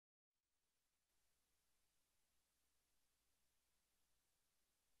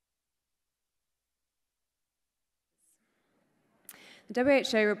The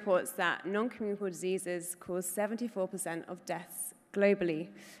WHO reports that non-communicable diseases cause 74% of deaths globally.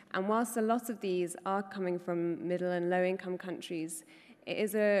 And whilst a lot of these are coming from middle and low-income countries, it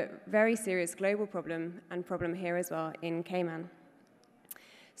is a very serious global problem, and problem here as well in Cayman.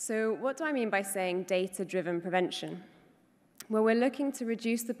 So what do I mean by saying data-driven prevention? Well, we're looking to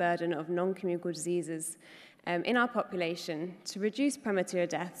reduce the burden of non-communicable diseases in our population, to reduce premature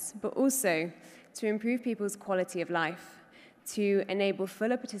deaths, but also to improve people's quality of life, to enable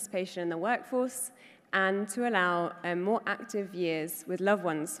fuller participation in the workforce, and to allow more active years with loved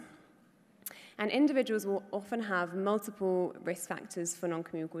ones. And individuals will often have multiple risk factors for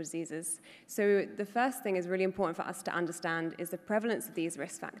non-communicable diseases. So the first thing is really important for us to understand is the prevalence of these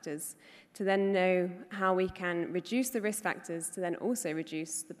risk factors, to then know how we can reduce the risk factors to then also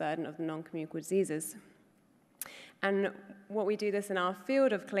reduce the burden of the non-communicable diseases. And what we do this in our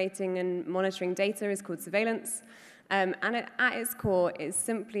field of collating and monitoring data is called surveillance. And at its core, it's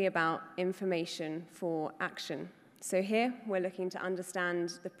simply about information for action. So here, we're looking to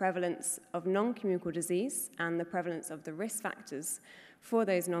understand the prevalence of non-communicable disease and the prevalence of the risk factors for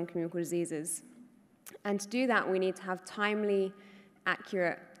those non-communicable diseases. And to do that, we need to have timely,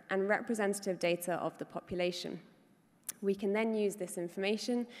 accurate, and representative data of the population. We can then use this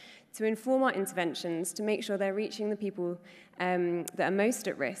information to inform our interventions to make sure they're reaching the people that are most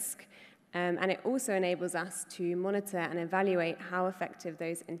at risk. And it also enables us to monitor and evaluate how effective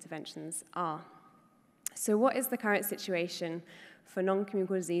those interventions are. So what is the current situation for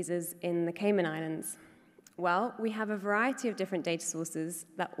non-communicable diseases in the Cayman Islands? Well, we have a variety of different data sources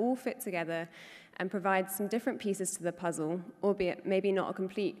that all fit together and provide some different pieces to the puzzle, albeit maybe not a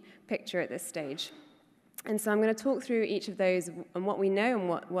complete picture at this stage. And so I'm going to talk through each of those and what we know and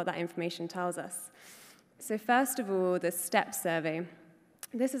what that information tells us. So first of all, the STEP survey.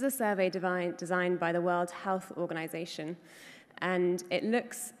 This is a survey designed by the World Health Organization, and it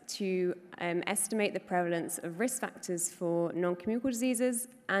looks to estimate the prevalence of risk factors for non-communicable diseases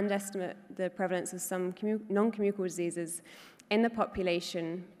and estimate the prevalence of some non-communicable diseases in the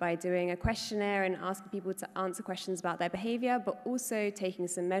population by doing a questionnaire and asking people to answer questions about their behavior, but also taking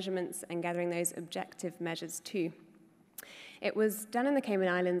some measurements and gathering those objective measures too. It was done in the Cayman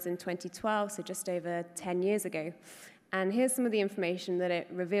Islands in 2012, so just over 10 years ago. And here's some of the information that it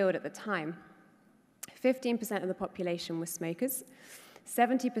revealed at the time. 15% of the population were smokers,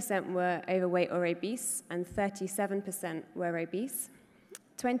 70% were overweight or obese, and 37% were obese.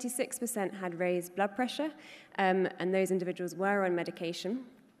 26% had raised blood pressure, and those individuals were on medication.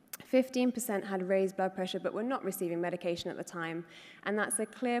 15% had raised blood pressure but were not receiving medication at the time, and that's a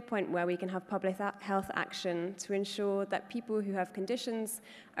clear point where we can have public health action to ensure that people who have conditions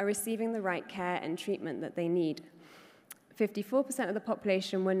are receiving the right care and treatment that they need. 54% of the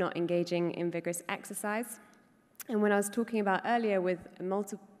population were not engaging in vigorous exercise. And when I was talking about earlier with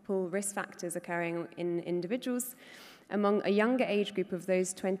multiple risk factors occurring in individuals, among a younger age group of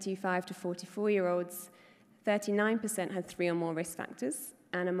those 25 to 44-year-olds, 39% had 3 or more risk factors.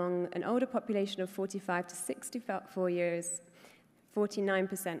 And among an older population of 45 to 64 years,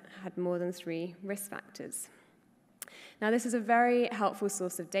 49% had more than 3 risk factors. Now, this is a very helpful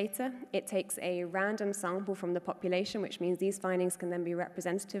source of data. It takes a random sample from the population, which means these findings can then be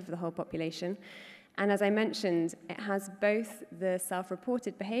representative of the whole population. And as I mentioned, it has both the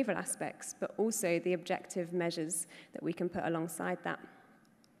self-reported behavioral aspects, but also the objective measures that we can put alongside that.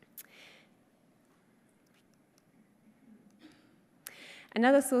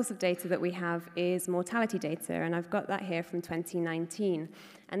 Another source of data that we have is mortality data, and I've got that here from 2019.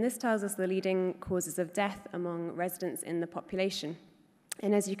 And this tells us the leading causes of death among residents in the population.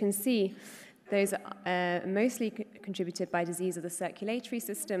 And as you can see, those are mostly contributed by disease of the circulatory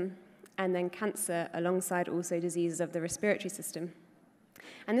system, and then cancer alongside also diseases of the respiratory system.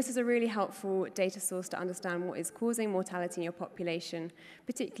 And this is a really helpful data source to understand what is causing mortality in your population,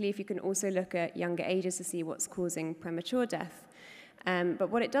 particularly if you can also look at younger ages to see what's causing premature death. But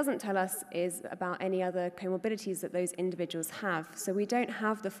what it doesn't tell us is about any other comorbidities that those individuals have. So we don't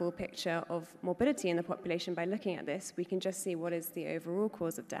have the full picture of morbidity in the population by looking at this. We can just see what is the overall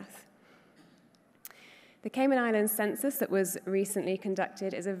cause of death. The Cayman Islands census that was recently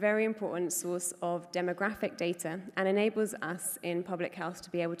conducted is a very important source of demographic data and enables us in public health to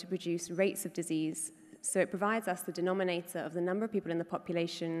be able to produce rates of disease. So it provides us the denominator of the number of people in the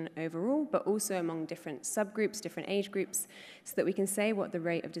population overall, but also among different subgroups, different age groups, so that we can say what the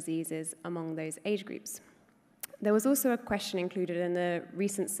rate of disease is among those age groups. There was also a question included in the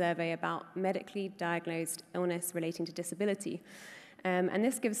recent survey about medically diagnosed illness relating to disability. And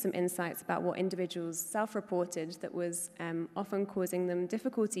this gives some insights about what individuals self-reported that was often causing them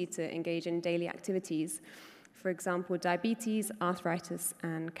difficulty to engage in daily activities. for example, diabetes, arthritis,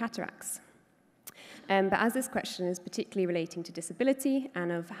 and cataracts. But as this question is particularly relating to disability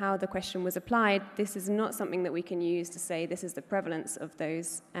and of how the question was applied, this is not something that we can use to say this is the prevalence of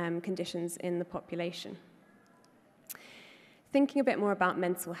those conditions in the population. Thinking a bit more about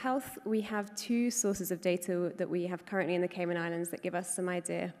mental health, we have two sources of data that we have currently in the Cayman Islands that give us some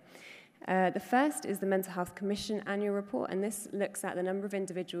idea. The first is the Mental Health Commission annual report, and this looks at the number of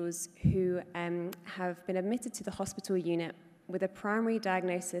individuals who have been admitted to the hospital unit with a primary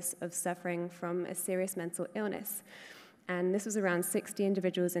diagnosis of suffering from a serious mental illness. And this was around 60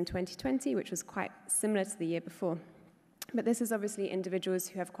 individuals in 2020, which was quite similar to the year before. But this is obviously individuals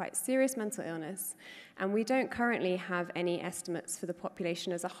who have quite serious mental illness, and we don't currently have any estimates for the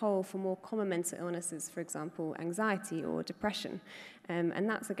population as a whole for more common mental illnesses, for example, anxiety or depression, and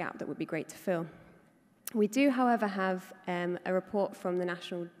that's a gap that would be great to fill. We do, however, have a report from the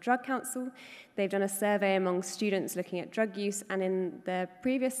National Drug Council. They've done a survey among students looking at drug use, and in their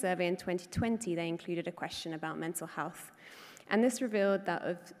previous survey in 2020, they included a question about mental health. And this revealed that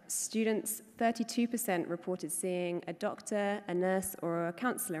of students, 32% reported seeing a doctor, a nurse, or a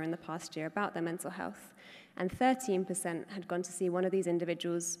counselor in the past year about their mental health, and 13% had gone to see one of these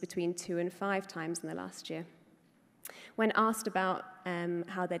individuals between 2 and 5 times in the last year. When asked about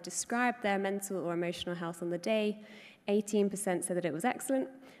how they described their mental or emotional health on the day, 18% said that it was excellent,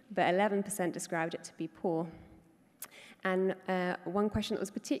 but 11% described it to be poor. And one question that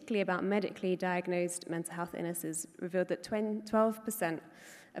was particularly about medically diagnosed mental health illnesses revealed that 12%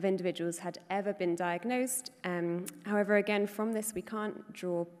 of individuals had ever been diagnosed. However, again, from this, we can't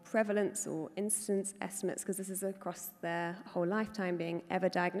draw prevalence or incidence estimates because this is across their whole lifetime being ever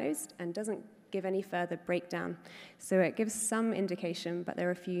diagnosed and doesn't give any further breakdown. So it gives some indication, but there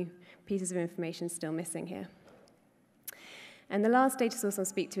are a few pieces of information still missing here. And the last data source I'll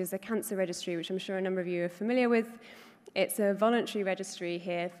speak to is the Cancer Registry, which I'm sure a number of you are familiar with. It's a voluntary registry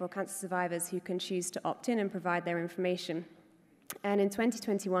here for cancer survivors who can choose to opt in and provide their information. And in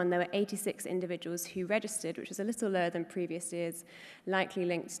 2021, there were 86 individuals who registered, which was a little lower than previous years, likely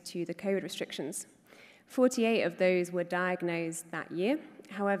linked to the COVID restrictions. 48 of those were diagnosed that year.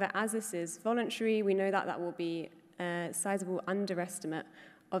 However, as this is voluntary, we know that that will be a sizable underestimate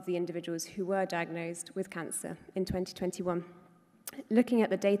of the individuals who were diagnosed with cancer in 2021. Looking at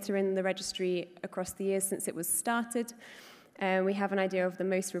the data in the registry across the years since it was started, we have an idea of the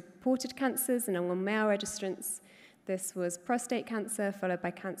most reported cancers among male registrants. This was prostate cancer, followed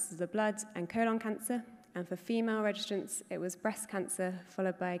by cancers of the blood and colon cancer. And for female registrants, it was breast cancer,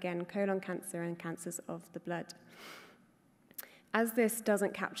 followed by, again, colon cancer and cancers of the blood. As this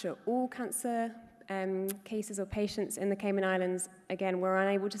doesn't capture all cancer cases or patients in the Cayman Islands, again, we're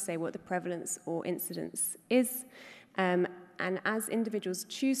unable to say what the prevalence or incidence is. And as individuals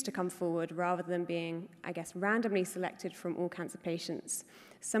choose to come forward rather than being, I guess, randomly selected from all cancer patients,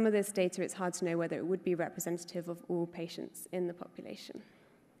 some of this data, it's hard to know whether it would be representative of all patients in the population.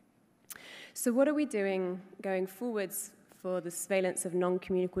 So what are we doing going forwards for the surveillance of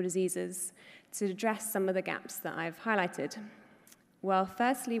non-communicable diseases to address some of the gaps that I've highlighted? Well,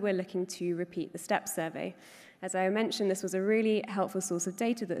 firstly, we're looking to repeat the STEP survey. As I mentioned, this was a really helpful source of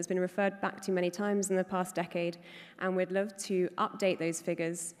data that has been referred back to many times in the past decade, and we'd love to update those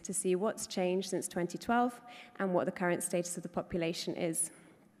figures to see what's changed since 2012 and what the current status of the population is.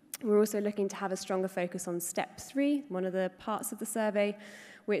 We're also looking to have a stronger focus on Step 3, one of the parts of the survey,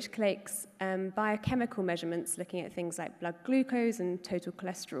 which collects biochemical measurements looking at things like blood glucose and total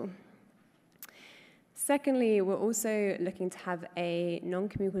cholesterol. Secondly, we're also looking to have a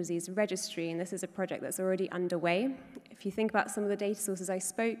non-communicable disease registry, and this is a project that's already underway. If you think about some of the data sources I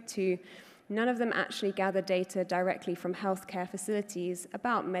spoke to, none of them actually gather data directly from healthcare facilities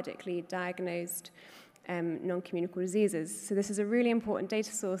about medically diagnosed non-communicable diseases. So this is a really important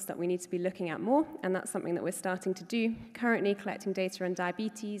data source that we need to be looking at more, and that's something that we're starting to do, currently collecting data on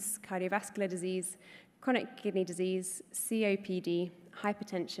diabetes, cardiovascular disease, chronic kidney disease, COPD,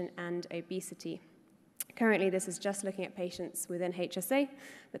 hypertension, and obesity. Currently, this is just looking at patients within HSA,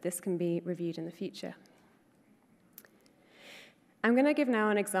 but this can be reviewed in the future. I'm going to give now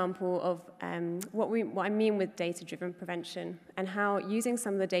an example of what I mean with data-driven prevention and how using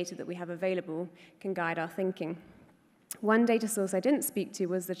some of the data that we have available can guide our thinking. One data source I didn't speak to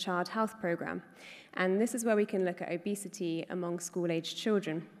was the Child Health Program, and this is where we can look at obesity among school-aged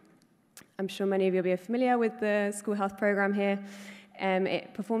children. I'm sure many of you will be familiar with the School Health Program here.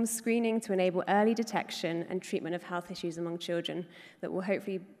 It performs screening to enable early detection and treatment of health issues among children that will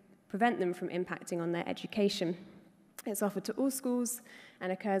hopefully prevent them from impacting on their education. It's offered to all schools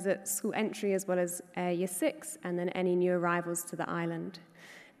and occurs at school entry as well as Year 6 and then any new arrivals to the island.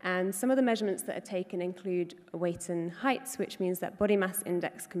 And some of the measurements that are taken include weight and height, which means that body mass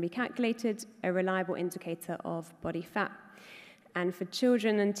index can be calculated, a reliable indicator of body fat. And for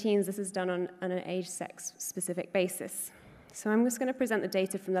children and teens, this is done on an age-sex specific basis. So I'm just going to present the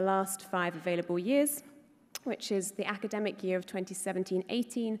data from the last 5 available years, which is the academic year of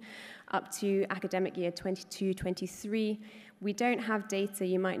 2017-18 up to academic year 22-23. We don't have data,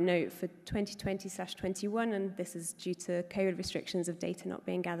 you might note, for 2020/21, and this is due to COVID restrictions of data not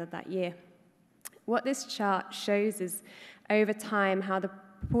being gathered that year. What this chart shows is, over time, how the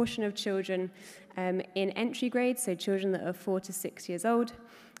proportion of children in entry grades, so children that are 4 to 6 years old,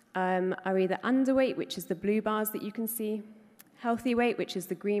 are either underweight, which is the blue bars that you can see, healthy weight, which is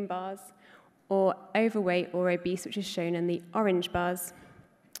the green bars, or overweight or obese, which is shown in the orange bars.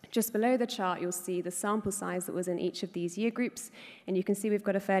 Just below the chart, you'll see the sample size that was in each of these year groups, and you can see we've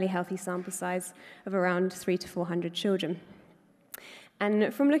got a fairly healthy sample size of around 300 to 400 children.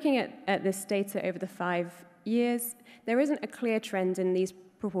 And from looking at this data over the 5 years, there isn't a clear trend in these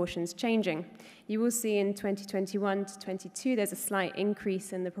proportions changing. You will see in 2021 to 22, there's a slight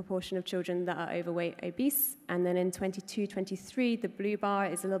increase in the proportion of children that are overweight, obese, and then in 22-23, the blue bar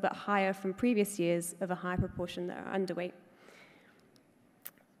is a little bit higher from previous years of a higher proportion that are underweight.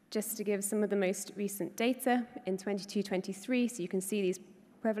 Just to give some of the most recent data, in 22-23, so you can see these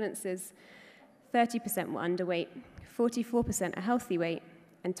prevalences, 30% were underweight, 44% are healthy weight,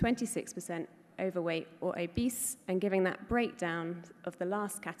 and 26% overweight or obese, and giving that breakdown of the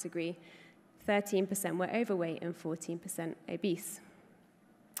last category, 13% were overweight and 14% obese.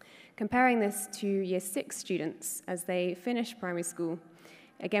 Comparing this to Year 6 students as they finish primary school,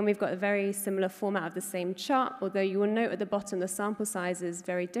 again, we've got a very similar format of the same chart, although you will note at the bottom the sample size is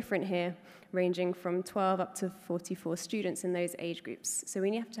very different here, ranging from 12 up to 44 students in those age groups. So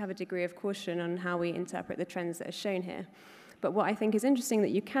we have to have a degree of caution on how we interpret the trends that are shown here. But what I think is interesting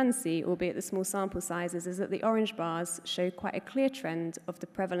that you can see, albeit the small sample sizes, is that the orange bars show quite a clear trend of the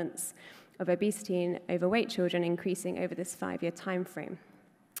prevalence of obesity in overweight children increasing over this 5-year time frame.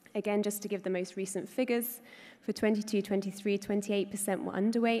 Again, just to give the most recent figures, for 22-23, 28% were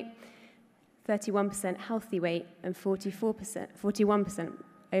underweight, 31% healthy weight, and 41%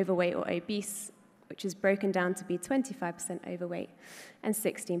 overweight or obese, which is broken down to be 25% overweight and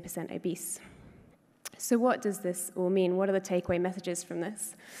 16% obese. So what does this all mean? What are the takeaway messages from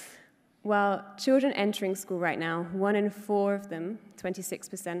this? Well, children entering school right now, 1 in 4 of them,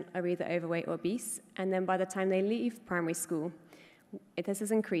 26%, are either overweight or obese, and then by the time they leave primary school, this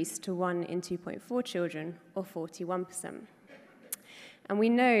has increased to 1 in 2.4 children, or 41%. And we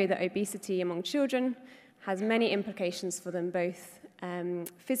know that obesity among children has many implications for them, both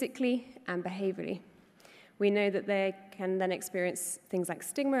physically and behaviorally. We know that they can then experience things like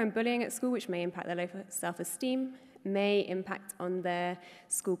stigma and bullying at school, which may impact their low self-esteem, may impact on their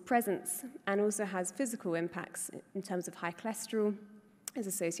school presence, and also has physical impacts in terms of high cholesterol, is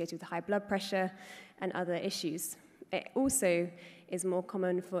associated with high blood pressure, and other issues. It also is more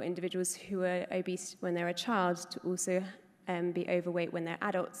common for individuals who are obese when they're a child to also be overweight when they're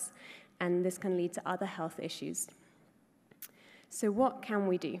adults, and this can lead to other health issues. So what can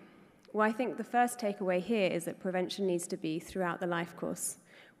we do? Well, I think the first takeaway here is that prevention needs to be throughout the life course.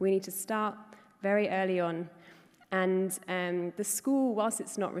 We need to start very early on, and the school, whilst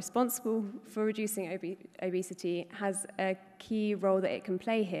it's not responsible for reducing obesity, has a key role that it can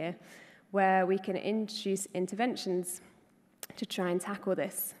play here, where we can introduce interventions to try and tackle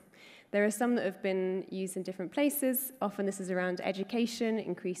this. There are some that have been used in different places. Often this is around education,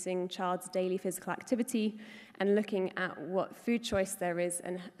 increasing child's daily physical activity, and looking at what food choice there is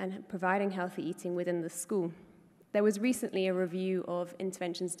and providing healthy eating within the school. There was recently a review of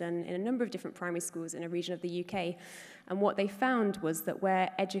interventions done in a number of different primary schools in a region of the UK, and what they found was that where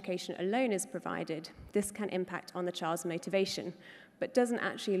education alone is provided, this can impact on the child's motivation, but doesn't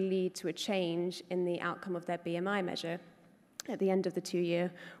actually lead to a change in the outcome of their BMI measure at the end of the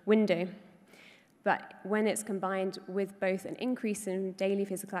 2-year window. But when it's combined with both an increase in daily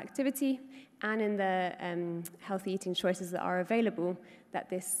physical activity and in the healthy eating choices that are available, that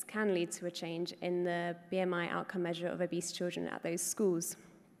this can lead to a change in the BMI outcome measure of obese children at those schools.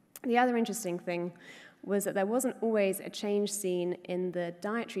 The other interesting thing was that there wasn't always a change seen in the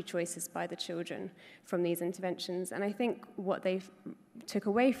dietary choices by the children from these interventions. And I think what they took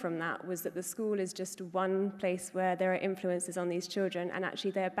away from that was that the school is just one place where there are influences on these children, and actually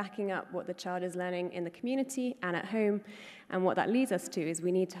they're backing up what the child is learning in the community and at home. And what that leads us to is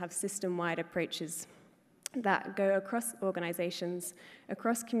we need to have system-wide approaches that go across organizations,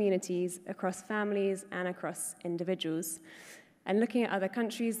 across communities, across families, and across individuals. And looking at other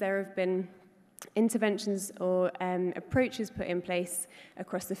countries, there have been interventions or approaches put in place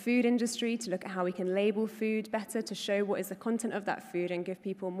across the food industry to look at how we can label food better to show what is the content of that food and give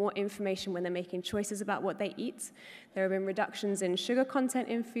people more information when they're making choices about what they eat. There have been reductions in sugar content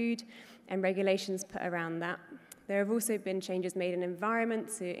in food and regulations put around that. There have also been changes made in environment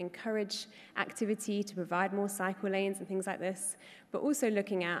to encourage activity, to provide more cycle lanes and things like this, but also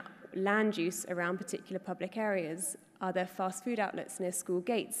looking at land use around particular public areas. Are there fast food outlets near school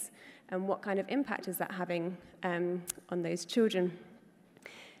gates? And what kind of impact is that having on those children?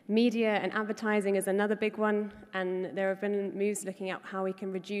 Media and advertising is another big one, and there have been moves looking at how we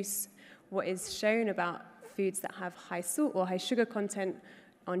can reduce what is shown about foods that have high salt or high sugar content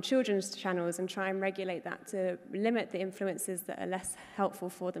on children's channels and try and regulate that to limit the influences that are less helpful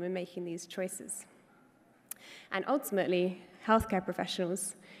for them in making these choices. And ultimately, healthcare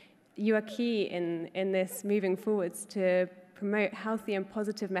professionals, you are key in this moving forwards to promote healthy and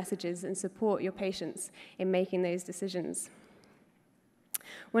positive messages and support your patients in making those decisions.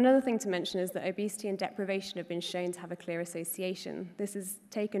 One other thing to mention is that obesity and deprivation have been shown to have a clear association. This is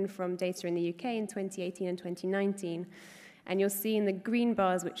taken from data in the UK in 2018 and 2019. And you'll see in the green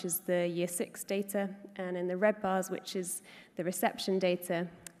bars, which is the year 6 data, and in the red bars, which is the reception data,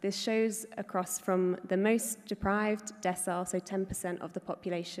 this shows across from the most deprived decile, so 10% of the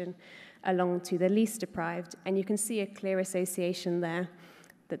population, along to the least deprived. And you can see a clear association there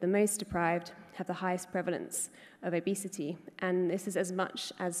that the most deprived have the highest prevalence of obesity. And this is as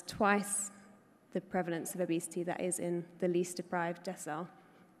much as twice the prevalence of obesity that is in the least deprived decile.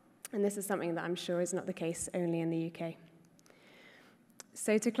 And this is something that I'm sure is not the case only in the UK.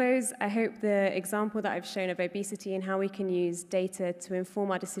 So to close, I hope the example that I've shown of obesity and how we can use data to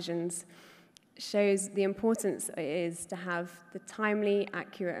inform our decisions shows the importance it is to have the timely,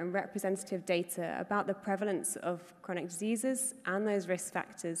 accurate, and representative data about the prevalence of chronic diseases and those risk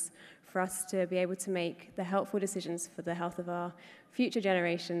factors for us to be able to make the helpful decisions for the health of our future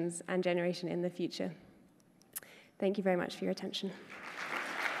generations and generation in the future. Thank you very much for your attention.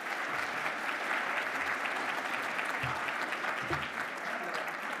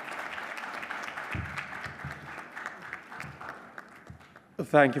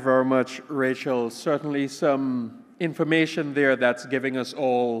 Thank you very much, Rachel. Certainly some information there that's giving us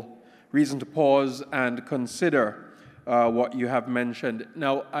all reason to pause and consider what you have mentioned.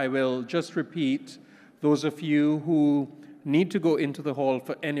 Now, I will just repeat, those of you who need to go into the hall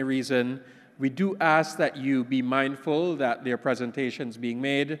for any reason, we do ask that you be mindful that there are presentations being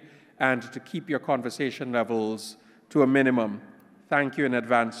made and to keep your conversation levels to a minimum. Thank you in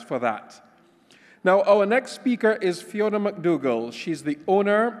advance for that. Now, our next speaker is Fiona McDougall. She's the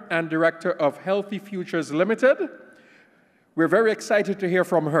owner and director of Healthy Futures Limited. We're very excited to hear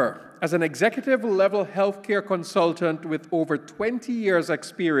from her. As an executive-level healthcare consultant with over 20 years'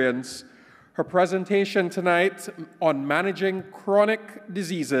 experience, her presentation tonight on managing chronic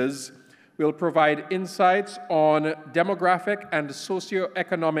diseases will provide insights on demographic and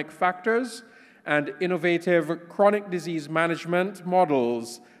socioeconomic factors and innovative chronic disease management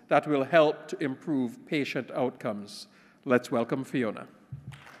models that will help to improve patient outcomes. Let's welcome Fiona.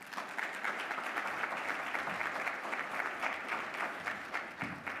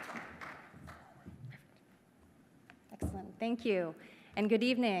 Excellent, thank you, and good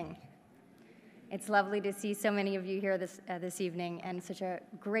evening. It's lovely to see so many of you here this evening and such a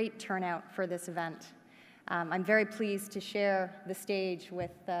great turnout for this event. I'm very pleased to share the stage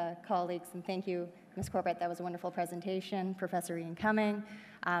with colleagues, and thank you, Ms. Corbett, that was a wonderful presentation, Professor Ian Cumming.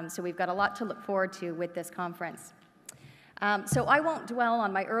 So we've got a lot to look forward to with this conference. So I won't dwell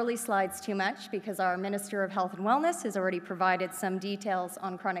on my early slides too much because our Minister of Health and Wellness has already provided some details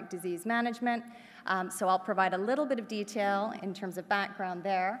on chronic disease management. So I'll provide a little bit of detail in terms of background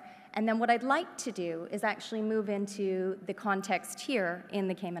there. And then what I'd like to do is actually move into the context here in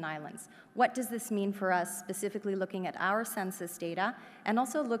the Cayman Islands. What does this mean for us, specifically looking at our census data and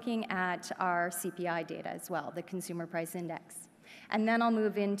also looking at our CPI data as well, the Consumer Price Index. And then I'll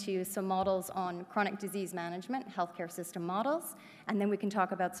move into some models on chronic disease management, healthcare system models, and then we can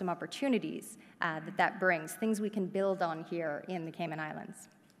talk about some opportunities that brings, things we can build on here in the Cayman Islands.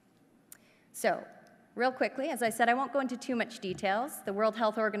 So, real quickly, as I said, I won't go into too much details. The World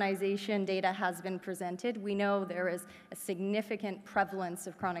Health Organization data has been presented. We know there is a significant prevalence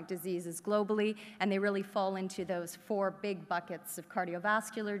of chronic diseases globally, and they really fall into those 4 big buckets of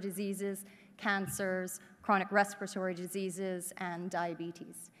cardiovascular diseases, cancers, chronic respiratory diseases, and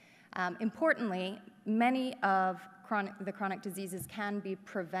diabetes. Importantly, many of the chronic diseases can be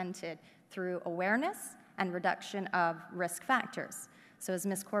prevented through awareness and reduction of risk factors. So as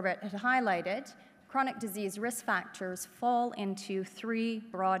Ms. Corbett had highlighted, chronic disease risk factors fall into 3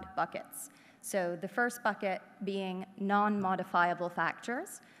 broad buckets. So the first bucket being non-modifiable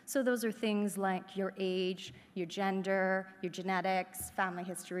factors. So those are things like your age, your gender, your genetics, family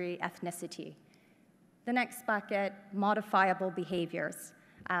history, ethnicity. The next bucket, modifiable behaviors.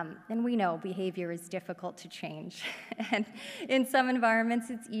 And we know behavior is difficult to change. And in some environments,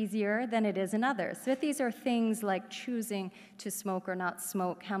 it's easier than it is in others. So these are things like choosing to smoke or not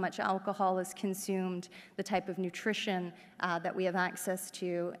smoke, how much alcohol is consumed, the type of nutrition that we have access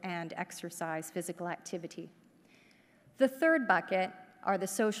to, and exercise, physical activity. The third bucket are the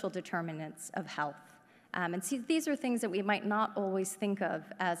social determinants of health. And see, these are things that we might not always think of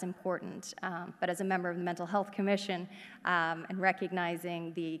as important, but as a member of the Mental Health Commission and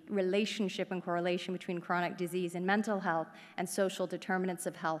recognizing the relationship and correlation between chronic disease and mental health and social determinants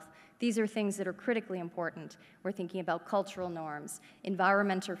of health, these are things that are critically important. We're thinking about cultural norms,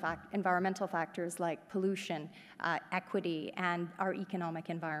 environmental factors like pollution, equity, and our economic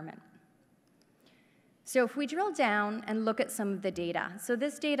environment. So if we drill down and look at some of the data, so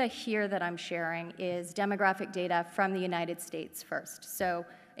this data here that I'm sharing is demographic data from the United States first. So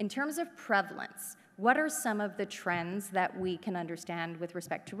in terms of prevalence, what are some of the trends that we can understand with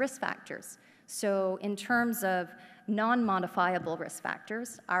respect to risk factors? So in terms of non-modifiable risk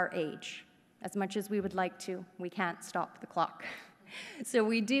factors, our age. As much as we would like to, we can't stop the clock. So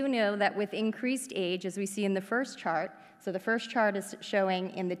we do know that with increased age, as we see in the first chart, so the first chart is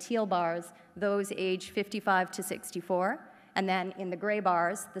showing in the teal bars those aged 55 to 64, and then in the gray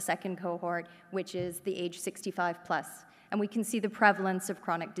bars, the second cohort, which is the age 65 plus. And we can see the prevalence of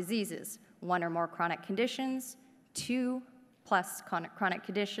chronic diseases, 1 or more chronic conditions, 2 plus chronic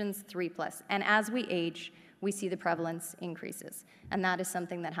conditions, 3 plus. And as we age, we see the prevalence increases, and that is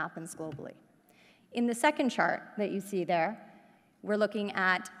something that happens globally. In the second chart that you see there, we're looking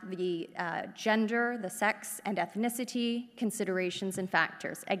at the gender, the sex, and ethnicity considerations and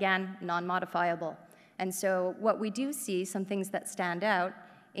factors. Again, non-modifiable. And so what we do see, some things that stand out,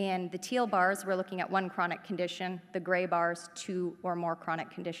 in the teal bars, we're looking at 1 chronic condition, the gray bars, 2 or more chronic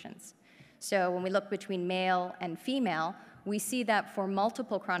conditions. So when we look between male and female, we see that for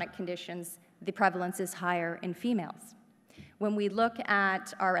multiple chronic conditions, the prevalence is higher in females. When we look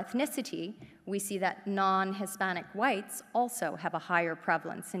at our ethnicity, we see that non-Hispanic whites also have a higher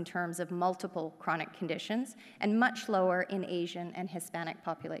prevalence in terms of multiple chronic conditions and much lower in Asian and Hispanic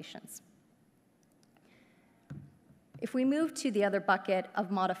populations. If we move to the other bucket of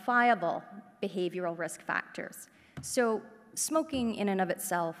modifiable behavioral risk factors, so smoking in and of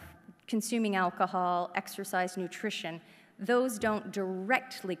itself, consuming alcohol, exercise, nutrition, those don't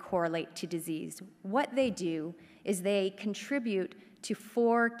directly correlate to disease. What they do is they contribute to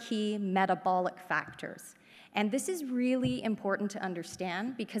 4 key metabolic factors. And this is really important to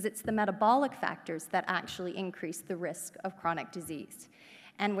understand because it's the metabolic factors that actually increase the risk of chronic disease.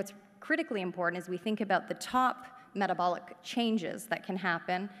 And what's critically important is we think about the top metabolic changes that can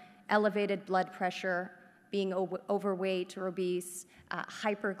happen: elevated blood pressure, being overweight or obese,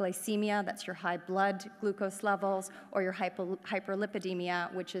 hyperglycemia, that's your high blood glucose levels, or your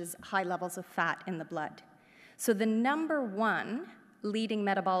hyperlipidemia, which is high levels of fat in the blood. So the number 1 leading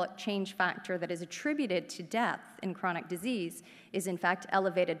metabolic change factor that is attributed to death in chronic disease is, in fact,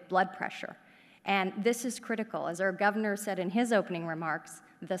 elevated blood pressure. And this is critical. As our governor said in his opening remarks,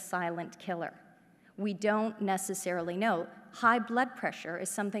 the silent killer. We don't necessarily know. High blood pressure is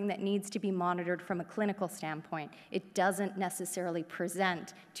something that needs to be monitored from a clinical standpoint. It doesn't necessarily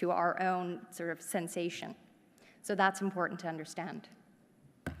present to our own sort of sensation. So that's important to understand.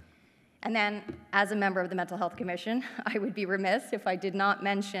 And then, as a member of the Mental Health Commission, I would be remiss if I did not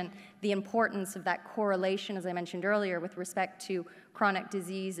mention the importance of that correlation, as I mentioned earlier, with respect to chronic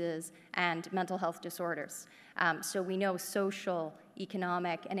diseases and mental health disorders. So we know social,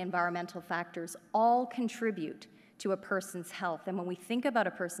 economic, and environmental factors all contribute to a person's health. And when we think about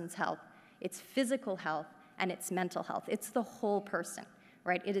a person's health, it's physical health and it's mental health. It's the whole person,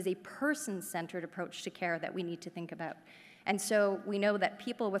 right? It is a person-centered approach to care that we need to think about. And so we know that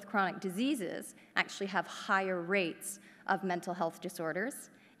people with chronic diseases actually have higher rates of mental health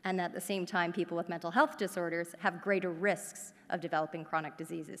disorders, and at the same time, people with mental health disorders have greater risks of developing chronic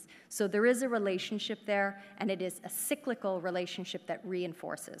diseases. So there is a relationship there, and it is a cyclical relationship that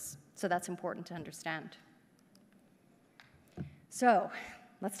reinforces. So that's important to understand. So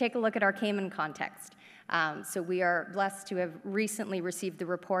let's take a look at our Cayman context. So we are blessed to have recently received the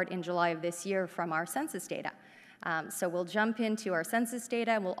report in July of this year from our census data. So we'll jump into our census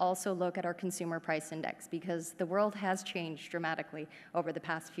data, and we'll also look at our consumer price index because the world has changed dramatically over the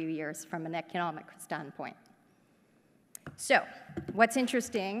past few years from an economic standpoint. So what's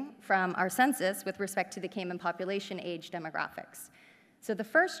interesting from our census with respect to the Cayman population age demographics? So the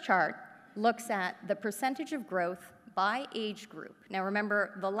first chart looks at the percentage of growth by age group. Now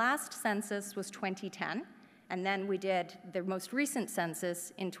remember, the last census was 2010, and then we did the most recent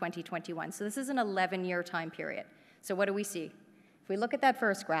census in 2021. So this is an 11-year time period. So what do we see? If we look at that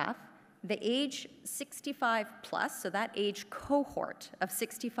first graph, the age 65 plus, so that age cohort of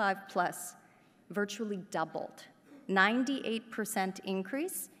 65 plus, virtually doubled. 98%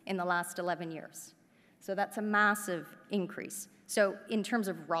 increase in the last 11 years. So that's a massive increase. So in terms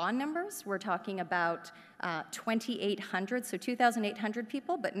of raw numbers, we're talking about 2,800, so 2,800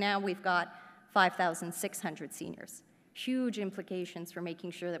 people, but now we've got 5,600 seniors. Huge implications for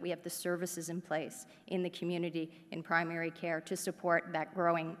making sure that we have the services in place in the community, in primary care, to support that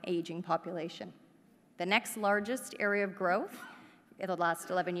growing, aging population. The next largest area of growth in the last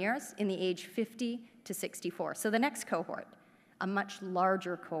 11 years in the age 50 to 64. So the next cohort, a much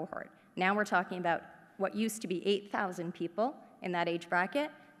larger cohort. Now we're talking about what used to be 8,000 people in that age bracket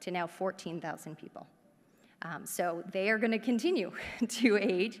to now 14,000 people. So they are going to continue to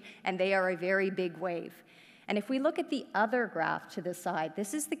age, and they are a very big wave. And if we look at the other graph to the side,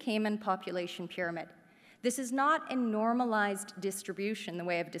 this is the Cayman population pyramid. This is not a normalized distribution the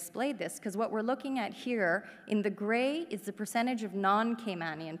way I've displayed this, because what we're looking at here in the gray is the percentage of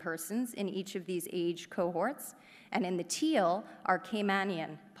non-Caymanian persons in each of these age cohorts, and in the teal are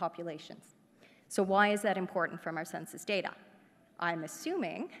Caymanian populations. So why is that important from our census data? I'm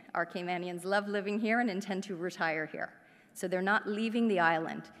assuming our Caymanians love living here and intend to retire here. So they're not leaving the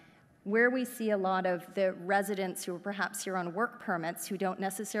island. Where we see a lot of the residents who are perhaps here on work permits who don't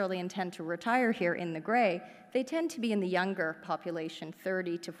necessarily intend to retire here in the gray, they tend to be in the younger population,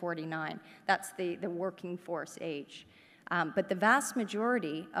 30 to 49. That's the working force age. But the vast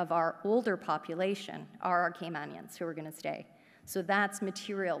majority of our older population are our Caymanians who are going to stay. So that's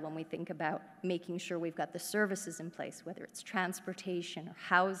material when we think about making sure we've got the services in place, whether it's transportation or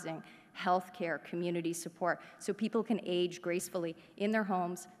housing, healthcare, community support, so people can age gracefully in their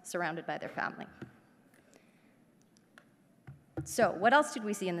homes, surrounded by their family. So what else did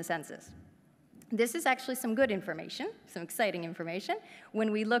we see in the census? This is actually some good information, some exciting information,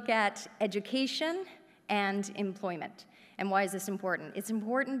 when we look at education and employment. And why is this important? It's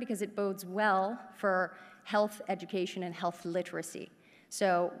important because it bodes well for health education and health literacy.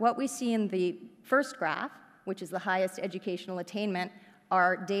 So what we see in the first graph, which is the highest educational attainment,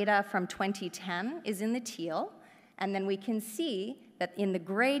 our data from 2010 is in the teal, and then we can see that in the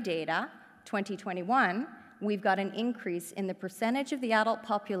gray data, 2021, we've got an increase in the percentage of the adult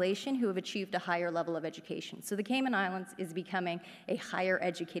population who have achieved a higher level of education. So the Cayman Islands is becoming a higher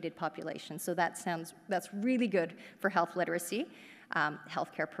educated population. So that's really good for health literacy.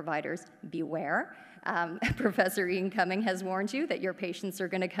 Healthcare providers, beware. Professor Ian Cumming has warned you that your patients are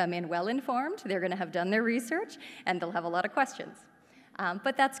going to come in well-informed, they're going to have done their research, and they'll have a lot of questions.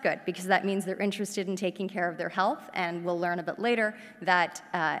 But that's good, because that means they're interested in taking care of their health, and we'll learn a bit later that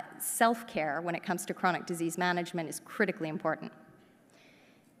self-care when it comes to chronic disease management is critically important.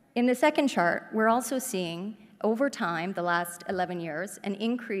 In the second chart, we're also seeing, over time, the last 11 years, an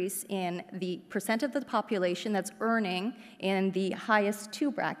increase in the percent of the population that's earning in the highest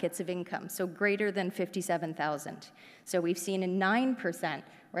two brackets of income, so greater than 57,000. So we've seen a 9%,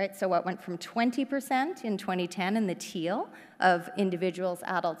 right? So what went from 20% in 2010 in the teal of individuals,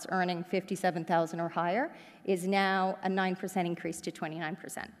 adults earning 57,000 or higher, is now a 9% increase to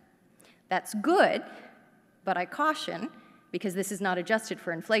 29%. That's good, but I caution, because this is not adjusted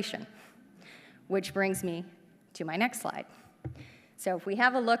for inflation, which brings me to my next slide. So if we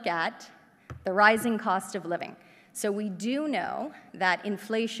have a look at the rising cost of living. So we do know that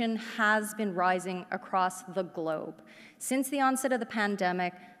inflation has been rising across the globe. Since the onset of the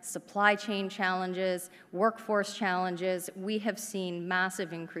pandemic, supply chain challenges, workforce challenges, we have seen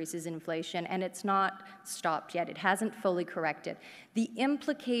massive increases in inflation, and it's not stopped yet. It hasn't fully corrected. The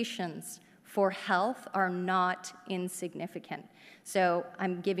implications for health are not insignificant. So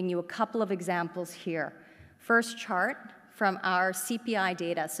I'm giving you a couple of examples here. First chart from our CPI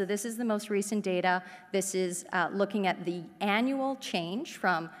data. So this is the most recent data. This is looking at the annual change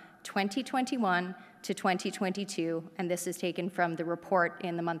from 2021 to 2022, and this is taken from the report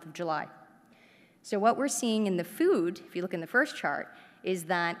in the month of July. So what we're seeing in the food, if you look in the first chart, is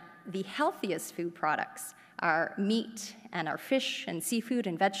that the healthiest food products are meat and our fish and seafood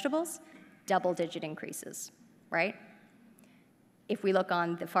and vegetables, double-digit increases, right? If we look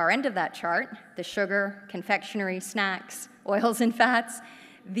on the far end of that chart, the sugar, confectionery, snacks, oils and fats,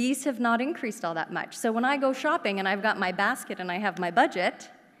 these have not increased all that much. So when I go shopping and I've got my basket and I have my budget,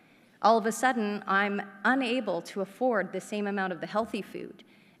 all of a sudden I'm unable to afford the same amount of the healthy food.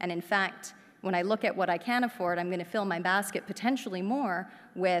 And in fact, When I look at what I can afford, I'm going to fill my basket potentially more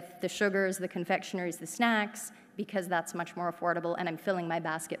with the sugars, the confectioneries, the snacks, because that's much more affordable, and I'm filling my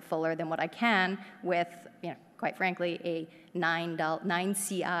basket fuller than what I can with, quite frankly, a $9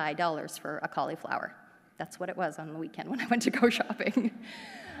 CI dollars for a cauliflower. That's what it was on the weekend when I went to go shopping.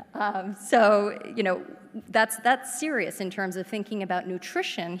 That's serious in terms of thinking about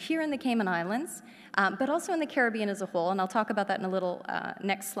nutrition here in the Cayman Islands, but also in the Caribbean as a whole, and I'll talk about that in a little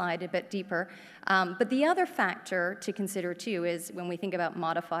next slide a bit deeper. But the other factor to consider too is when we think about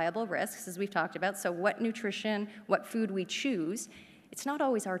modifiable risks, as we've talked about, so what nutrition, what food we choose, it's not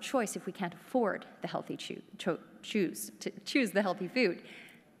always our choice if we can't afford the healthy choose the healthy food.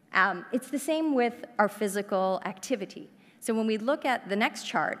 It's the same with our physical activity. So when we look at the next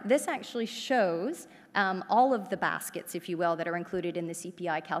chart, this actually shows all of the baskets, if you will, that are included in the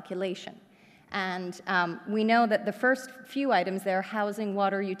CPI calculation. And we know that the first few items there, housing,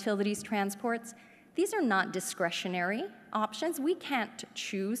 water, utilities, transports, these are not discretionary options. We can't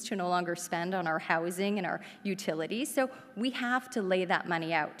choose to no longer spend on our housing and our utilities, so we have to lay that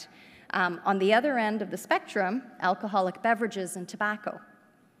money out. On the other end of the spectrum, alcoholic beverages and tobacco,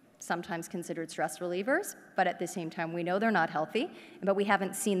 sometimes considered stress relievers, but at the same time we know they're not healthy, but we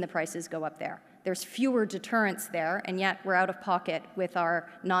haven't seen the prices go up there. There's fewer deterrents there, and yet we're out of pocket with our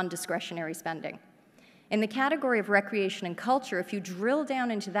non-discretionary spending. In the category of recreation and culture, if you drill down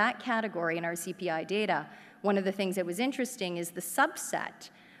into that category in our CPI data, one of the things that was interesting is the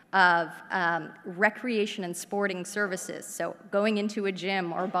subset of recreation and sporting services, so going into a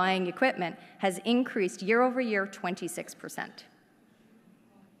gym or buying equipment, has increased year over year 26%.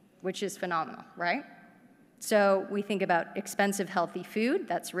 Which is phenomenal, right? So we think about expensive, healthy food,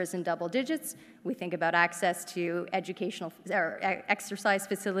 that's risen double digits. We think about access to educational or exercise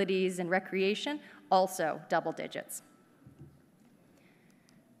facilities and recreation, also double digits.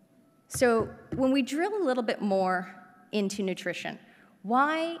 So when we drill a little bit more into nutrition,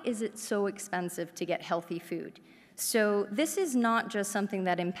 why is it so expensive to get healthy food? So this is not just something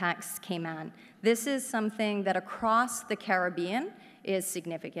that impacts Cayman. This is something that across the Caribbean is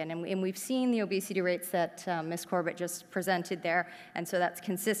significant. And we've seen the obesity rates that Ms. Corbett just presented there, and so that's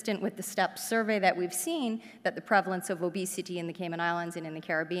consistent with the STEP survey that we've seen, that the prevalence of obesity in the Cayman Islands and in the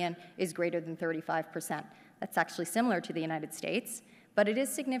Caribbean is greater than 35%. That's actually similar to the United States, but it is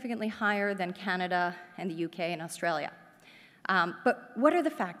significantly higher than Canada and the UK and Australia. But what are the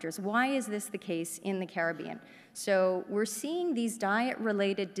factors? Why is this the case in the Caribbean? So we're seeing these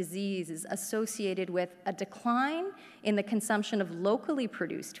diet-related diseases associated with a decline in the consumption of locally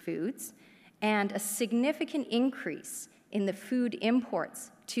produced foods and a significant increase in the food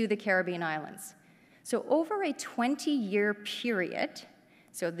imports to the Caribbean islands. So over a 20-year period,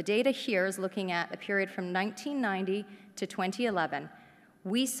 so the data here is looking at a period from 1990 to 2011,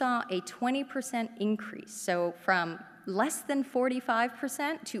 we saw a 20% increase. So from less than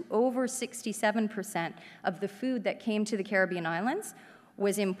 45% to over 67% of the food that came to the Caribbean islands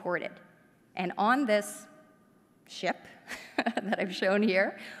was imported. And on this ship that I've shown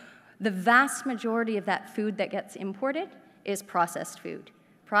here, the vast majority of that food that gets imported is processed food.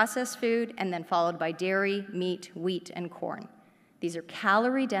 Processed food, and then followed by dairy, meat, wheat, and corn. These are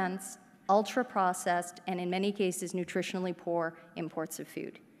calorie-dense, ultra-processed, and in many cases nutritionally poor imports of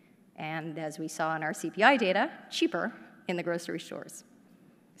food. And as we saw in our CPI data, cheaper in the grocery stores.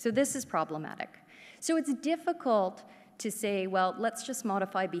 So this is problematic. So it's difficult to say, well, let's just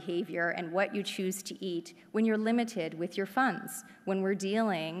modify behavior and what you choose to eat when you're limited with your funds, when we're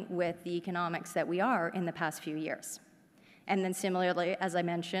dealing with the economics that we are in the past few years. And then similarly, as I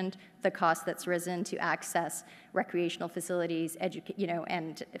mentioned, the cost that's risen to access recreational facilities,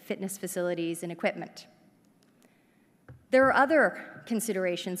 and fitness facilities and equipment. There are other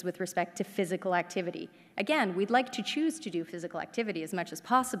considerations with respect to physical activity. Again, we'd like to choose to do physical activity as much as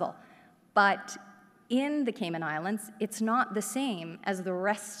possible, but in the Cayman Islands, it's not the same as the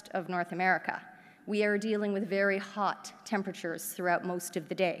rest of North America. We are dealing with very hot temperatures throughout most of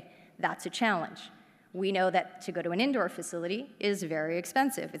the day. That's a challenge. We know that to go to an indoor facility is very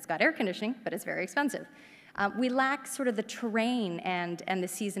expensive. It's got air conditioning, but it's very expensive. We lack sort of the terrain and the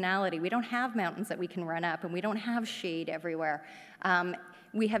seasonality. We don't have mountains that we can run up, and we don't have shade everywhere.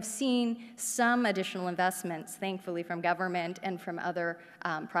 We have seen some additional investments, thankfully, from government and from other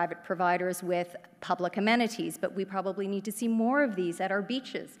private providers with public amenities, but we probably need to see more of these at our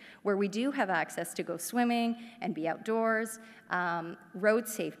beaches, where we do have access to go swimming and be outdoors. Road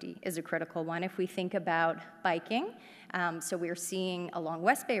safety is a critical one if we think about biking. So we're seeing along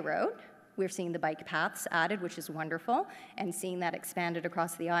West Bay Road, We're seeing the bike paths added, which is wonderful, and seeing that expanded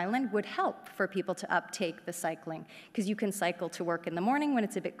across the island would help for people to uptake the cycling, because you can cycle to work in the morning when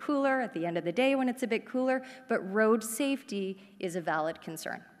it's a bit cooler, at the end of the day when it's a bit cooler, but road safety is a valid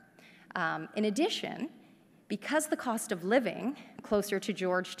concern. In addition, because the cost of living closer to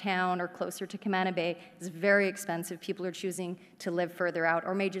Georgetown or closer to Cayman Bay is very expensive, people are choosing to live further out,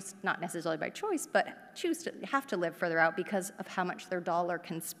 or may just, not necessarily by choice, but choose to have to live further out because of how much their dollar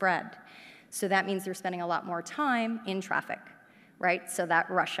can spread. So that means they're spending a lot more time in traffic, right? So that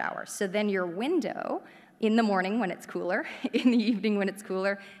rush hour. So then your window in the morning when it's cooler, in the evening when it's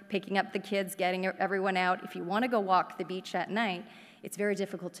cooler, picking up the kids, getting everyone out. If you want to go walk the beach at night, it's very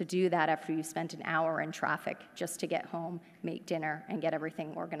difficult to do that after you spent an hour in traffic just to get home, make dinner, and get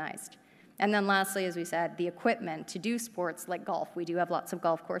everything organized. And then lastly, as we said, the equipment to do sports like golf. We do have lots of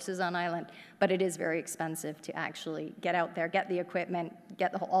golf courses on island, but it is very expensive to actually get out there, get the equipment,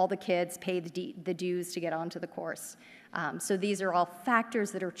 get all the kids, pay the dues to get onto the course. So these are all factors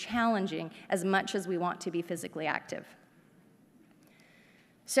that are challenging as much as we want to be physically active.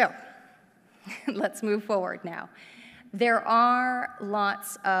 So let's move forward now. There are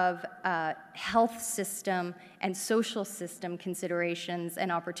lots of health system and social system considerations and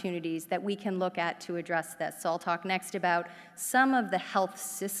opportunities that we can look at to address this. So I'll talk next about some of the health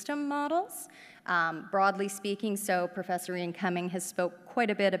system models, broadly speaking. So Professor Ian Cumming has spoke quite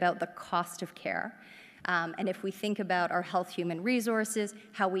a bit about the cost of care. And if we think about our health human resources,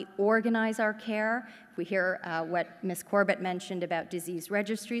 how we organize our care, if we hear what Ms. Corbett mentioned about disease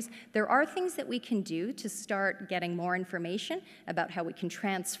registries, there are things that we can do to start getting more information about how we can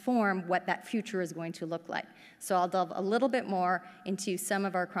transform what that future is going to look like. So I'll delve a little bit more into some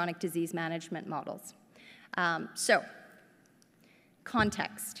of our chronic disease management models. So,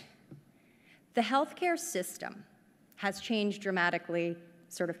 context. The healthcare system has changed dramatically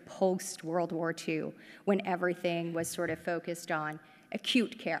sort of post-World War II, when everything was sort of focused on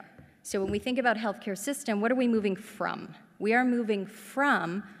acute care. So when we think about healthcare system, what are we moving from? We are moving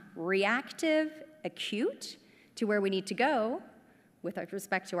from reactive, acute, to where we need to go with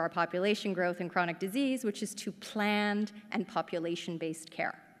respect to our population growth and chronic disease, which is to planned and population-based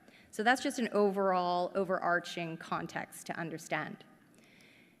care. So that's just an overall, overarching context to understand.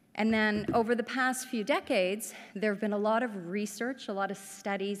 And then over the past few decades, there have been a lot of research, a lot of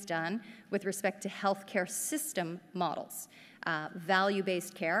studies done with respect to healthcare system models.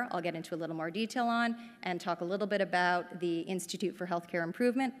 Value-based care, I'll get into a little more detail on, and talk a little bit about the Institute for Healthcare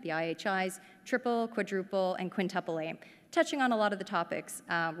Improvement, the IHI's triple, quadruple, and quintuple aim, touching on a lot of the topics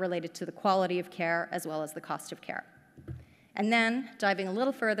related to the quality of care as well as the cost of care. And then, diving a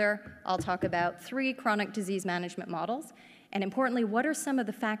little further, I'll talk about 3 chronic disease management models. And importantly, what are some of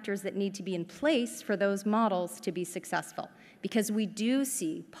the factors that need to be in place for those models to be successful? Because we do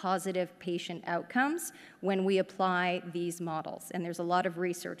see positive patient outcomes when we apply these models, and there's a lot of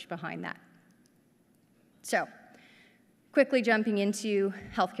research behind that. So, quickly jumping into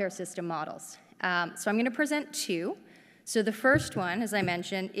healthcare system models. So I'm going to present 2. So the first one, as I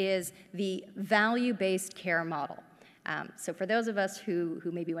mentioned, is the value-based care model. So for those of us who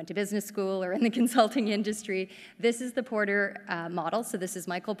maybe went to business school or in the consulting industry, this is the Porter model. So this is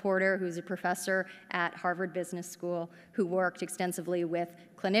Michael Porter, who's a professor at Harvard Business School, who worked extensively with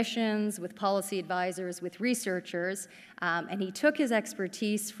clinicians, with policy advisors, with researchers, and he took his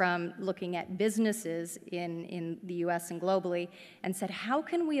expertise from looking at businesses in the US and globally and said, how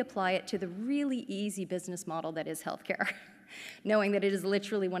can we apply it to the really easy business model that is healthcare? Knowing that it is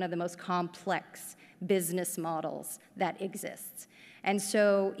literally one of the most complex business models that exists. And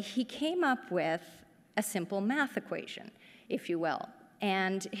so he came up with a simple math equation, if you will.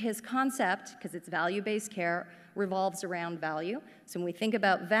 And his concept, because it's value-based care, revolves around value. So when we think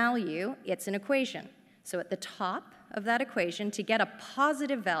about value, it's an equation. So at the top of that equation, to get a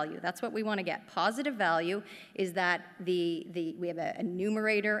positive value, that's what we want to get. Positive value is that we have a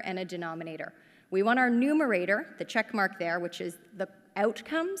numerator and a denominator. We want our numerator, the check mark there, which is the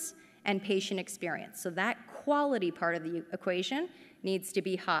outcomes and patient experience. So that quality part of the equation needs to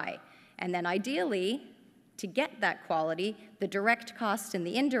be high. And then ideally, to get that quality, the direct cost and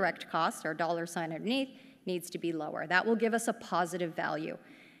the indirect cost, our dollar sign underneath, needs to be lower. That will give us a positive value.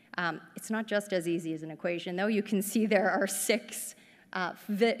 It's not just as easy as an equation, though. You can see there are 6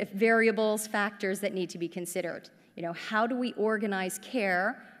 variables, factors that need to be considered. You know, how do we organize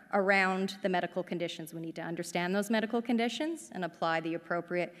care around the medical conditions? We need to understand those medical conditions and apply the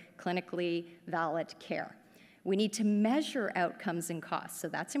appropriate clinically valid care. We need to measure outcomes and costs, so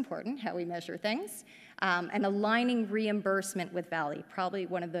that's important, how we measure things. and aligning reimbursement with value. Probably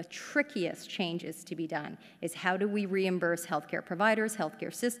one of the trickiest changes to be done is how do we reimburse healthcare providers,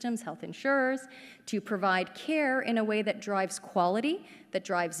 healthcare systems, health insurers to provide care in a way that drives quality, that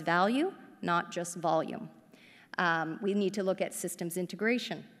drives value, not just volume. We need to look at systems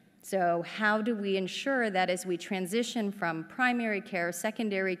integration. So how do we ensure that as we transition from primary care,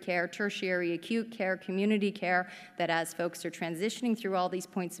 secondary care, tertiary acute care, community care, that as folks are transitioning through all these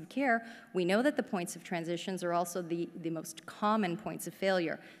points of care, we know that the points of transitions are also the most common points of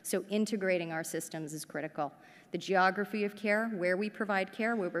failure. So integrating our systems is critical. The geography of care, where we provide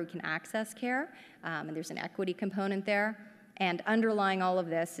care, where we can access care, and there's an equity component there. And underlying all of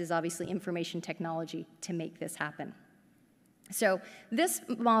this is obviously information technology to make this happen. So this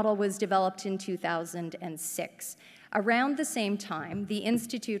model was developed in 2006. Around the same time, the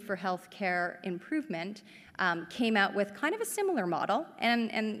Institute for Healthcare Improvement came out with kind of a similar model,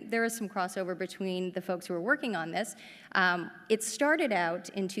 and there is some crossover between the folks who are working on this. It started out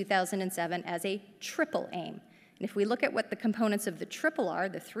in 2007 as a triple aim. And if we look at what the components of the triple are,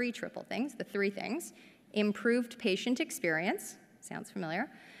 the three things, improved patient experience, sounds familiar,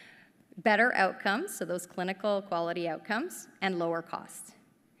 better outcomes, so those clinical quality outcomes, and lower costs.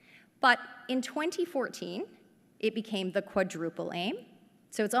 But in 2014, it became the quadruple aim.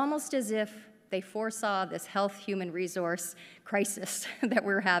 So it's almost as if they foresaw this health human resource crisis that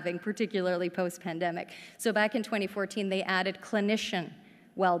we're having, particularly post-pandemic. So back in 2014, they added clinician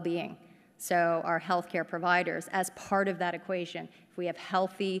well-being. So our healthcare providers, as part of that equation, if we have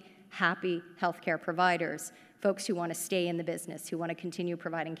healthy, happy healthcare providers, folks who want to stay in the business, who want to continue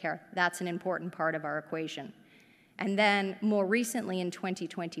providing care, that's an important part of our equation. And then more recently in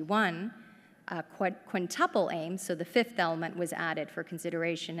 2021, quintuple aim, so the fifth element was added for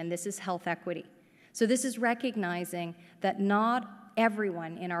consideration, and this is health equity. So this is recognizing that not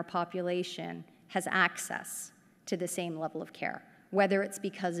everyone in our population has access to the same level of care, whether it's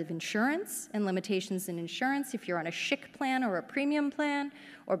because of insurance and limitations in insurance, if you're on a SHIC plan or a premium plan,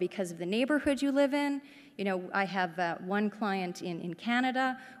 or because of the neighborhood you live in. You know, I have one client in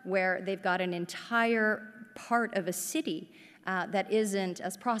Canada where they've got an entire part of a city that isn't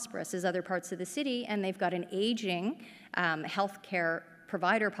as prosperous as other parts of the city, and they've got an aging healthcare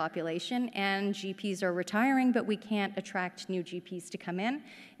provider population, and GPs are retiring, but we can't attract new GPs to come in,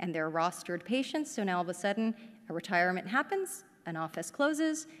 and they're rostered patients, so now all of a sudden a retirement happens, an office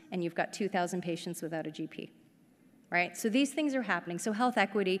closes, and you've got 2,000 patients without a GP. Right? So these things are happening. So health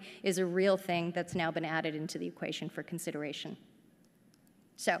equity is a real thing that's now been added into the equation for consideration.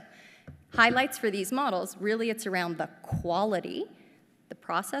 So highlights for these models, really it's around the quality, the